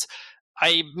means that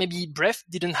maybe Bref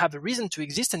didn't have a reason to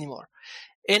exist anymore.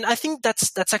 And I think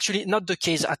that's actually not the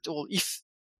case at all. If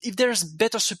there's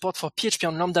better support for PHP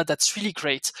on Lambda, that's really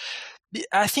great.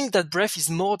 I think that Bref is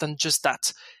more than just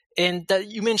that. And that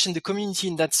you mentioned the community,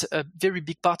 and that's a very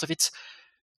big part of it.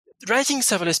 Writing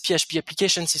serverless PHP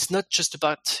applications is not just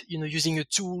about, using a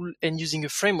tool and using a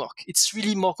framework. It's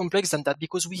really more complex than that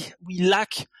because we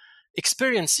lack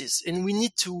experiences, and we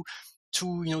need to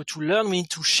learn. We need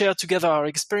to share together our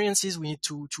experiences. We need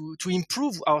to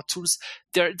improve our tools.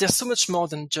 There's so much more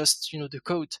than just the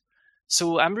code.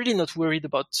 So I'm really not worried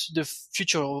about the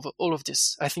future of all of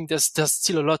this. I think there's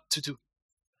still a lot to do.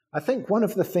 I think one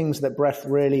of the things that Bref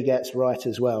really gets right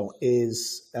as well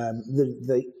is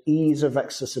the ease of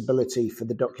accessibility for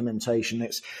the documentation.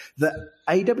 It's that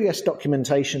AWS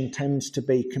documentation tends to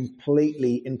be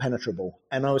completely impenetrable.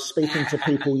 And I was speaking to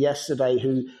people yesterday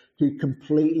who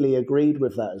completely agreed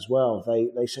with that as well.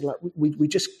 They said, like, we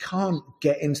just can't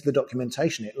get into the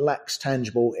documentation. It lacks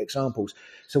tangible examples.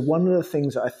 So one of the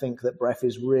things that I think that Bref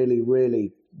is really,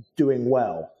 really doing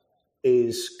well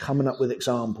is coming up with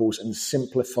examples and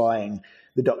simplifying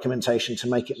the documentation to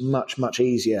make it much, much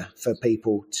easier for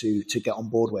people to get on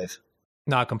board with.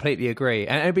 No, I completely agree.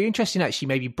 And it'd be interesting, actually,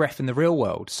 maybe Bref in the real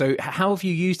world. So how have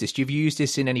you used this? Do you have used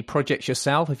this in any projects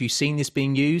yourself? Have you seen this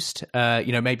being used,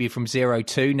 maybe from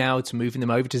 0.2 now to moving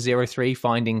them over to 0.3,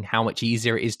 finding how much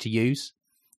easier it is to use?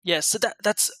 Yes, so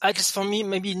that's, I guess for me,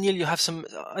 maybe Neil, you have some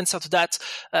answer to that.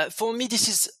 For me, this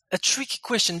is a tricky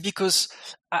question because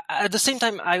at the same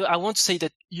time, I want to say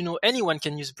that, anyone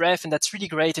can use Bref, and that's really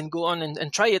great, and go on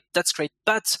and try it. That's great.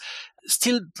 But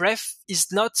still, Bref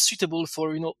is not suitable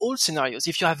for, all scenarios.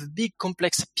 If you have a big,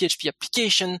 complex PHP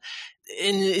application,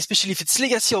 and especially if it's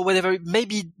legacy or whatever,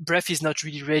 maybe Bref is not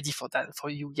really ready for that, for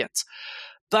you yet.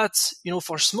 But,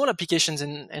 for small applications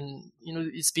and,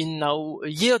 it's been now a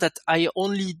year that I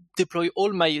only deploy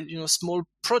all my, small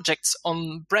projects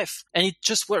on Bref, and it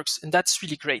just works. And that's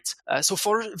really great. So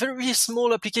for a very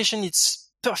small application,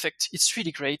 it's perfect. It's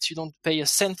really great. You don't pay a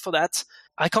cent for that.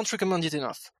 I can't recommend it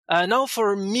enough. Now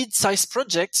for mid-sized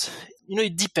projects,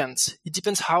 it depends. It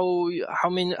depends how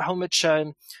much,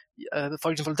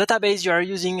 for example, database you are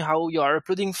using, how you are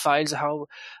uploading files, how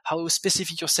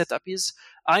specific your setup is.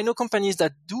 I know companies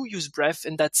that do use Bref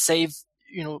and that save,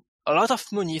 a lot of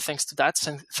money thanks to that,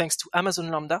 thanks to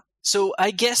Amazon Lambda. So I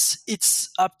guess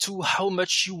it's up to how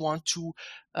much you want to,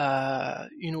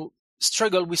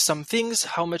 struggle with some things,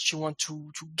 how much you want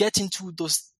to get into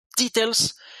those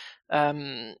details.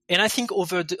 And I think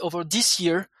over this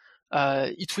year,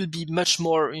 it will be much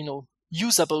more,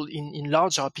 usable in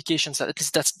larger applications. At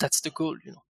least that's the goal,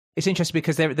 It's interesting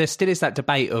because there still is that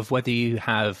debate of whether you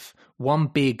have one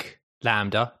big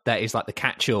Lambda that is like the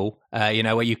catch-all,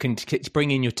 where you can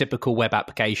bring in your typical web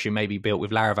application, maybe built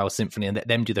with Laravel Symfony, and let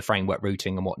them do the framework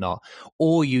routing and whatnot.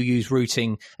 Or you use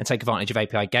routing and take advantage of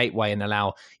API Gateway and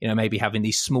allow, maybe having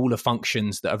these smaller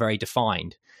functions that are very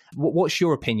defined. What's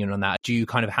your opinion on that? Do you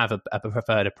kind of have a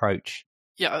preferred approach?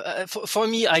 Yeah, for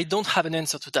me, I don't have an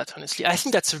answer to that, honestly. I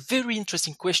think that's a very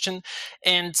interesting question.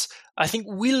 And I think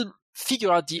we'll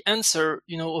figure out the answer,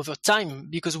 over time,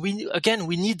 because we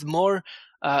need more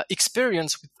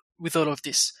experience with all of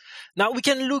this. Now we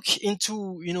can look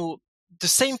into, the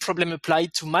same problem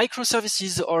applied to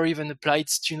microservices or even applied,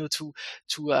 to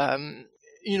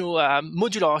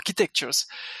modular architectures.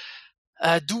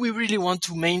 Do we really want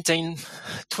to maintain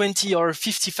 20 or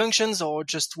 50 functions or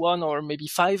just one or maybe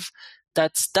 5?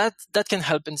 That can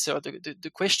help answer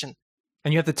the question.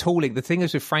 And you have the tooling. The thing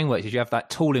is with frameworks is you have that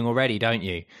tooling already, don't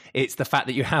you? It's the fact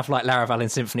that you have like Laravel and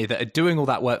Symfony that are doing all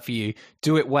that work for you,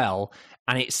 do it well,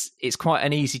 and it's quite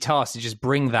an easy task to just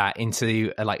bring that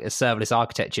into a serverless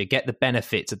architecture, get the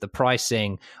benefits of the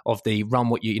pricing of the run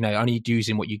what you only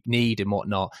using what you need and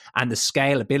whatnot, and the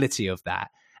scalability of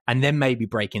that. And then maybe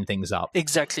breaking things up.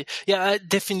 Exactly. Yeah, I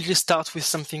definitely start with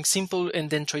something simple and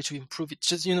then try to improve it.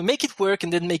 Just, make it work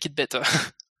and then make it better.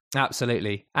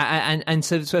 Absolutely. And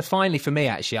so finally for me,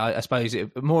 actually, I suppose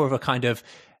more of a kind of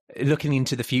looking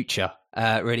into the future,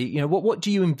 really. What do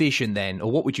you envision then,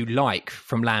 or what would you like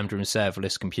from Lambda and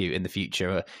serverless compute in the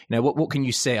future? What can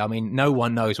you see? I mean, no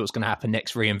one knows what's going to happen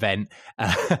next reInvent.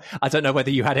 I don't know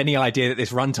whether you had any idea that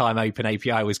this runtime open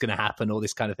API was going to happen, or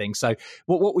this kind of thing. So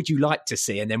what would you like to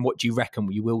see? And then what do you reckon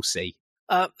you will see?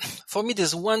 For me,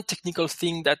 there's one technical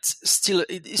thing that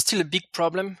is still a big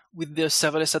problem with the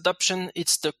serverless adoption.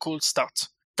 It's the cold start.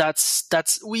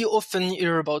 That's we often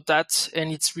hear about that,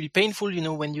 and it's really painful,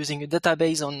 when using a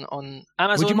database on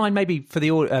Amazon. Would you mind maybe for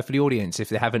the audience, if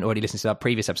they haven't already listened to our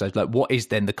previous episodes, like what is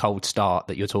then the cold start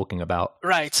that you're talking about?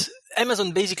 Right.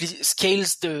 Amazon basically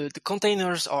scales the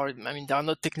containers, or they are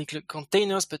not technically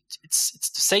containers, but it's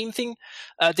the same thing.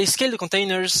 They scale the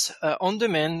containers on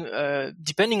demand,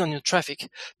 depending on your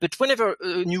traffic. But whenever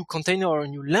a new container or a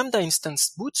new Lambda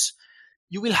instance boots,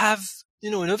 you will have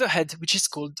an overhead which is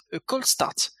called a cold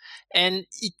start, and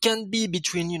it can be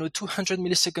between 200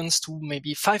 milliseconds to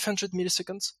maybe 500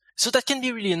 milliseconds. So that can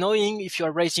be really annoying if you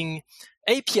are writing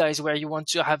APIs where you want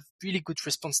to have really good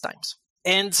response times.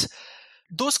 And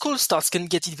those cold starts can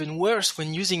get even worse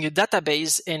when using a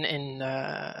database and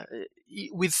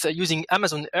using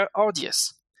Amazon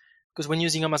RDS. Because when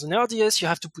using Amazon RDS, you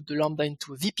have to put the Lambda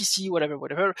into a VPC,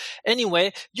 whatever.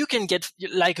 Anyway, you can get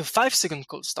like a 5-second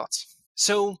cold start.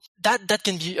 So that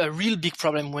can be a real big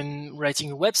problem when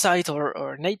writing a website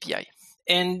or an API.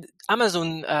 And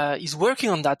Amazon is working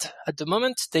on that at the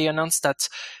moment. They announced that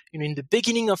in the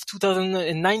beginning of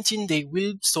 2019, they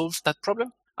will solve that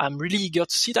problem. I'm really eager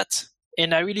to see that.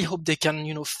 And I really hope they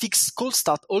can, fix cold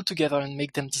start altogether and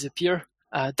make them disappear.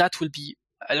 That will be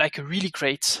like a really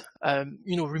great,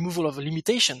 removal of a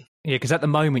limitation. Yeah, because at the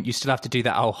moment you still have to do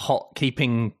that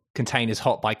keeping containers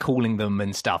hot by calling them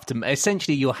and stuff.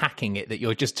 Essentially, you're hacking it, that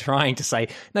you're just trying to say,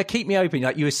 no, keep me open.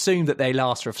 Like you assume that they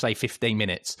last for, say, 15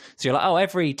 minutes. So you're like,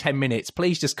 every 10 minutes,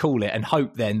 please just call it and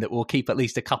hope then that we'll keep at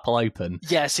least a couple open.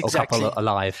 Yes, exactly. Or a couple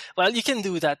alive. Well, you can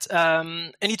do that.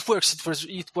 And it works.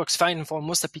 It works fine for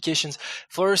most applications.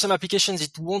 For some applications,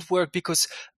 it won't work because,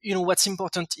 what's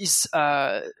important is,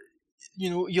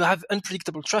 you have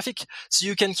unpredictable traffic, so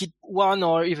you can keep 1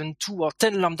 or even 2 or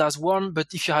 10 lambdas warm. But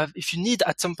if you need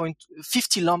at some point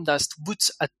 50 lambdas to boot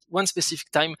at one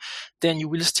specific time, then you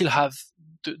will still have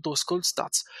those cold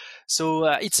starts. So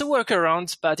it's a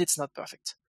workaround, but it's not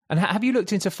perfect. And have you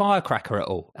looked into Firecracker at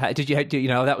all? Did you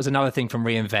that was another thing from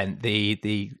reInvent,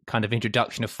 the kind of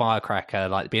introduction of Firecracker,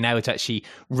 like being able to actually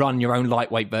run your own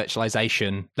lightweight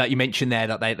virtualization. Like you mentioned there,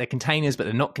 that they're containers, but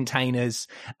they're not containers.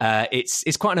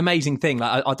 It's quite an amazing thing.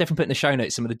 Like I'll definitely put in the show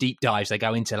notes some of the deep dives they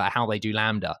go into, like how they do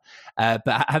Lambda.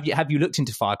 But have you looked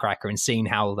into Firecracker and seen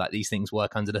how these things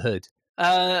work under the hood?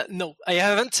 No, I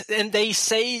haven't. And they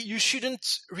say you shouldn't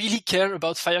really care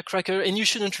about Firecracker and you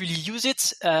shouldn't really use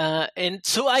it. And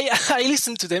so I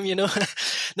listen to them, No,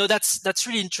 that's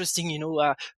really interesting,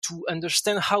 to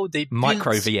understand how they build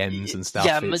micro VMs and stuff.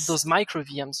 Yeah, those micro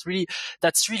VMs. Really,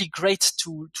 that's really great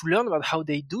to learn about how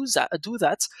they do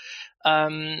that.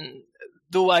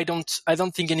 Though I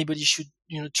don't think anybody should,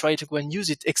 try to go and use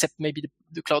it except maybe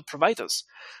the cloud providers.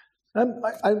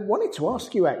 I wanted to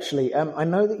ask you actually. I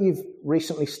know that you've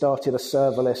recently started a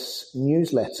serverless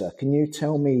newsletter. Can you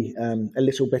tell me a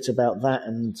little bit about that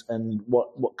and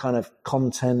what kind of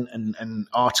content and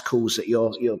articles that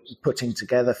you're putting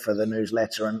together for the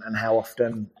newsletter and how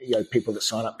often people that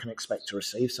sign up can expect to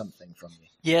receive something from you?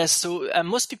 Yeah, so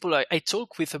most people I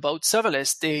talk with about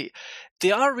serverless,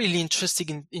 they are really interested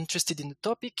in the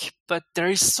topic, but there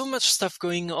is so much stuff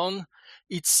going on,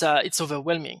 it's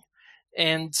overwhelming.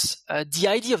 And the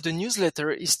idea of the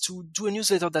newsletter is to do a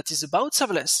newsletter that is about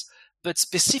serverless, but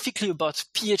specifically about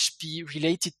PHP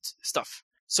related stuff.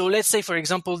 So let's say, for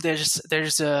example, there's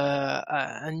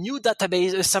a new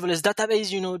database, a serverless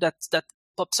database, that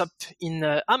pops up in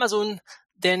Amazon.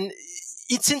 Then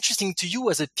it's interesting to you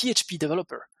as a PHP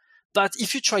developer. But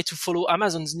if you try to follow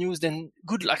Amazon's news, then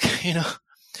good luck,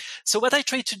 So what I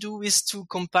try to do is to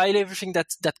compile everything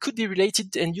that could be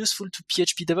related and useful to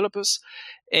PHP developers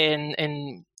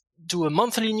and do a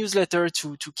monthly newsletter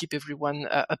to keep everyone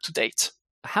up to date.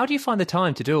 How do you find the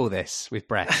time to do all this with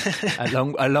Bref,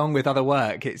 along with other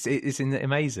work? It's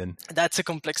amazing. That's a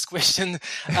complex question.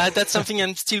 That's something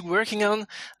I'm still working on.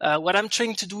 What I'm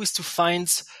trying to do is to find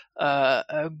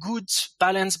a good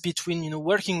balance between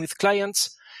working with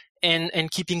clients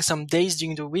and keeping some days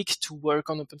during the week to work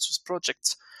on open source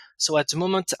projects. So at the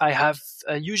moment, I have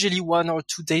usually 1 or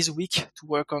 2 days a week to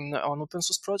work on open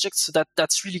source projects. So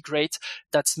that's really great.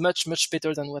 That's much, much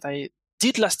better than what I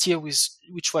did last year,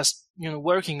 which was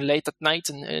working late at night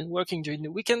and working during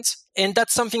the weekends. And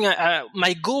that's something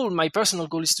my personal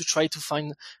goal is to try to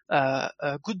find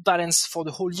a good balance for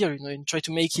the whole year, and try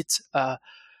to make it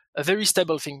a very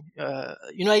stable thing.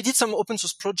 I did some open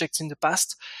source projects in the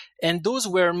past, and those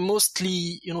were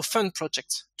mostly, fun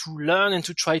projects to learn and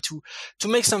to try to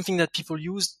make something that people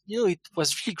use. It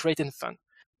was really great and fun.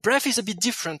 Bref is a bit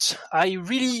different. I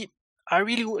really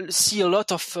see a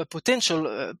lot of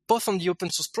potential, both on the open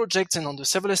source projects and on the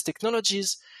serverless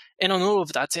technologies and on all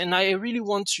of that. And I really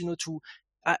want,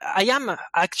 I am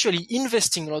actually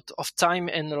investing a lot of time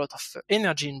and a lot of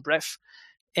energy in Bref.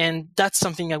 And that's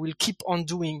something I will keep on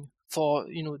doing for,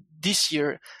 this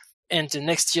year and the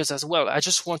next years as well. I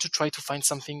just want to try to find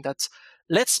something that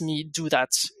lets me do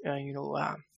that,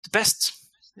 the best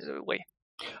way.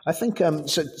 I think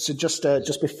so.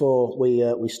 Just before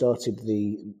we started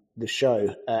the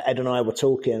show, Ed and I were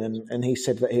talking, and he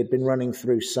said that he had been running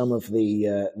through some of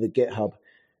the GitHub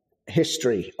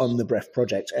history on the Bref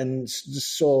project and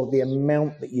saw the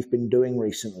amount that you've been doing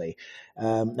recently.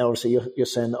 Now, obviously, you're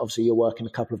saying that obviously you're working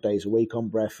a couple of days a week on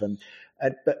Bref,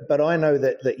 but I know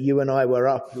that you and I were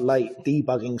up late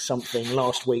debugging something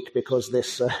last week because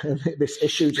this this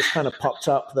issue just kind of popped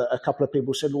up that a couple of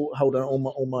people said, well, hold on,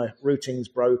 all my routing's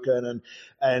broken,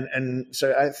 and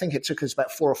so I think it took us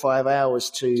about 4 or 5 hours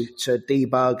to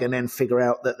debug and then figure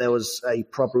out that there was a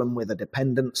problem with a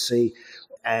dependency.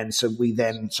 And so we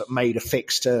then sort of made a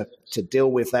fix to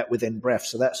deal with that within Bref.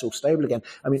 So that's all stable again.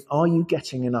 I mean, are you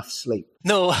getting enough sleep?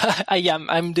 No, I am.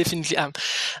 I'm definitely am.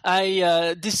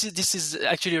 This is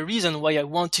actually a reason why I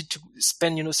wanted to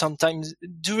spend, some time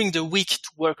during the week to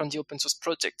work on the open source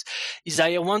project. Is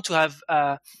I want to have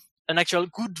an actual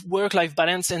good work-life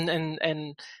balance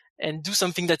and do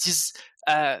something that is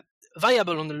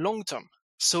viable on the long term.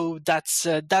 So that's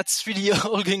really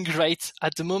all going great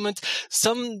at the moment.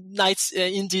 Some nights,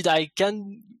 indeed, I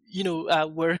can,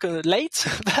 work late,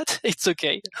 but it's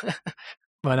okay.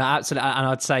 Well, no, absolutely. And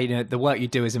I'd say, the work you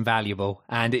do is invaluable.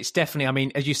 And it's definitely, I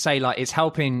mean, as you say, it's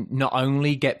helping not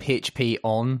only get PHP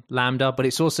on Lambda, but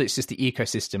it's just the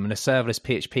ecosystem and a serverless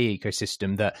PHP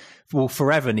ecosystem that will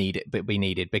forever be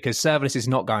needed because serverless is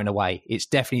not going away. It's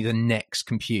definitely the next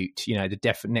compute,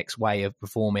 the next way of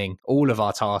performing all of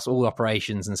our tasks, all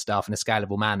operations and stuff in a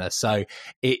scalable manner. So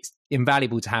it's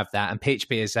invaluable to have that. And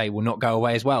PHP, as I say, will not go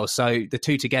away as well. So the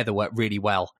two together work really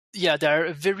well. Yeah, they're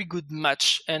a very good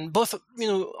match, and both,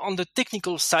 on the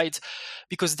technical side,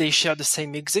 because they share the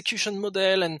same execution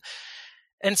model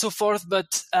and so forth.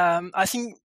 But I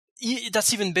think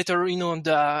that's even better, on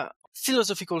the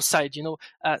philosophical side.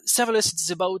 Serverless is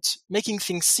about making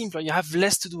things simpler. You have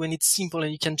less to do when it's simple,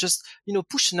 and you can just,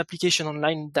 push an application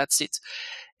online. That's it.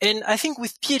 And I think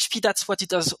with PHP, that's what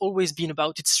it has always been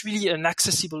about. It's really an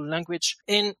accessible language,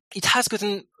 and it has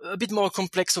gotten a bit more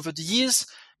complex over the years.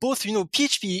 Both,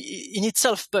 PHP in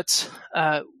itself, but,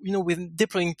 with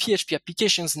deploying PHP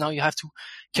applications, now you have to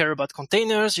care about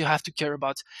containers, you have to care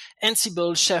about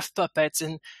Ansible, Chef, Puppet,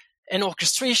 and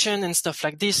orchestration and stuff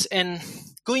like this. And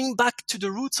going back to the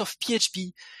roots of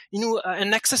PHP,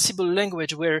 an accessible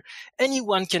language where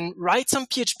anyone can write some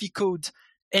PHP code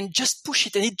and just push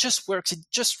it and it just works. It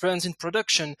just runs in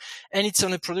production and it's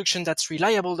on a production that's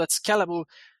reliable, that's scalable.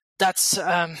 that's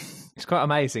it's quite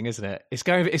amazing, isn't it? It's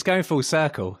going full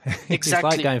circle. Exactly. It's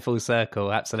like going full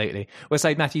circle. Absolutely. Well,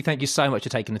 so Matthew, thank you so much for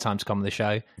taking the time to come on the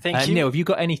show. Thank you. Neil, have you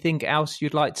got anything else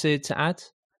you'd like to add?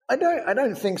 I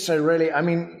don't think so, really. I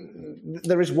mean,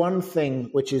 there is one thing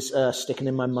which is sticking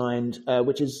in my mind,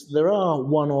 which is there are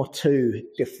one or two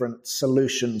different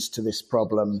solutions to this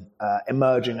problem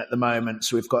emerging at the moment.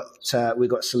 So we've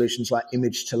got solutions like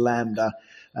image to Lambda,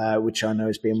 which I know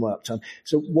is being worked on.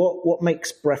 So what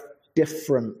makes Bref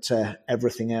different to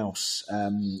everything else,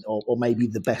 or maybe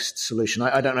the best solution?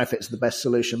 I don't know if it's the best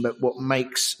solution, but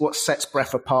what sets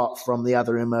Bref apart from the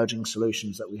other emerging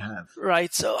solutions that we have?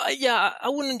 Right. So I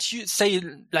wouldn't say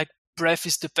like Bref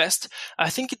is the best. I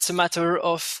think it's a matter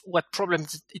of what problem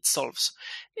it solves.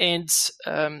 And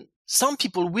some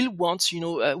people will want,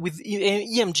 with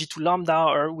EMG to Lambda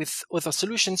or with other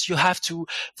solutions, you have to,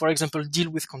 for example, deal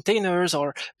with containers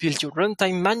or build your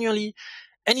runtime manually.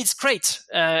 And it's great.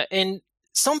 And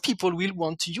some people will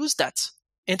want to use that.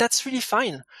 And that's really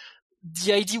fine.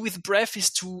 The idea with Bref is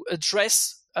to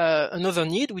address another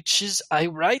need, which is I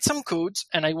write some code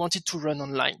and I want it to run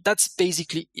online. That's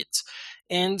basically it.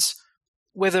 And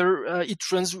whether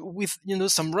it runs with,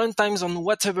 some runtimes on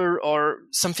whatever or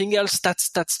something else,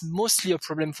 that's mostly a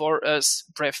problem for us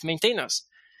Bref maintainers.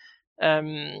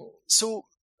 So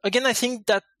again, I think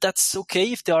that's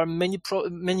okay if there are many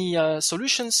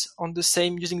solutions on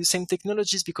using the same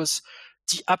technologies, because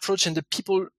the approach and the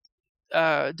people,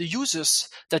 the users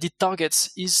that it targets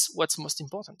is what's most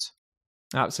important.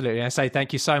 Absolutely. I say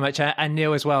thank you so much. And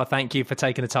Neil as well, thank you for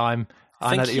taking the time.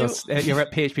 I know that you're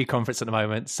at PHP conference at the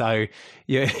moment, so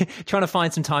you're trying to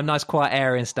find some time, nice quiet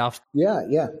area and stuff. Yeah.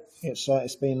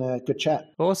 It's been a good chat.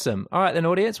 Awesome. All right then,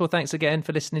 audience. Well, thanks again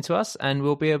for listening to us, and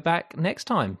we'll be back next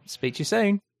time. Speak to you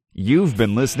soon. You've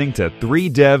been listening to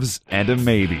 3 Devs and a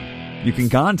Maybe. You can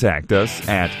contact us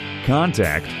at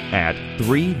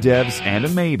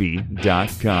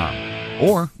contact@3devsandamaybe.com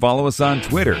or follow us on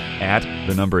Twitter at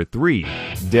 3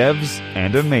 Devs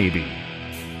and a Maybe.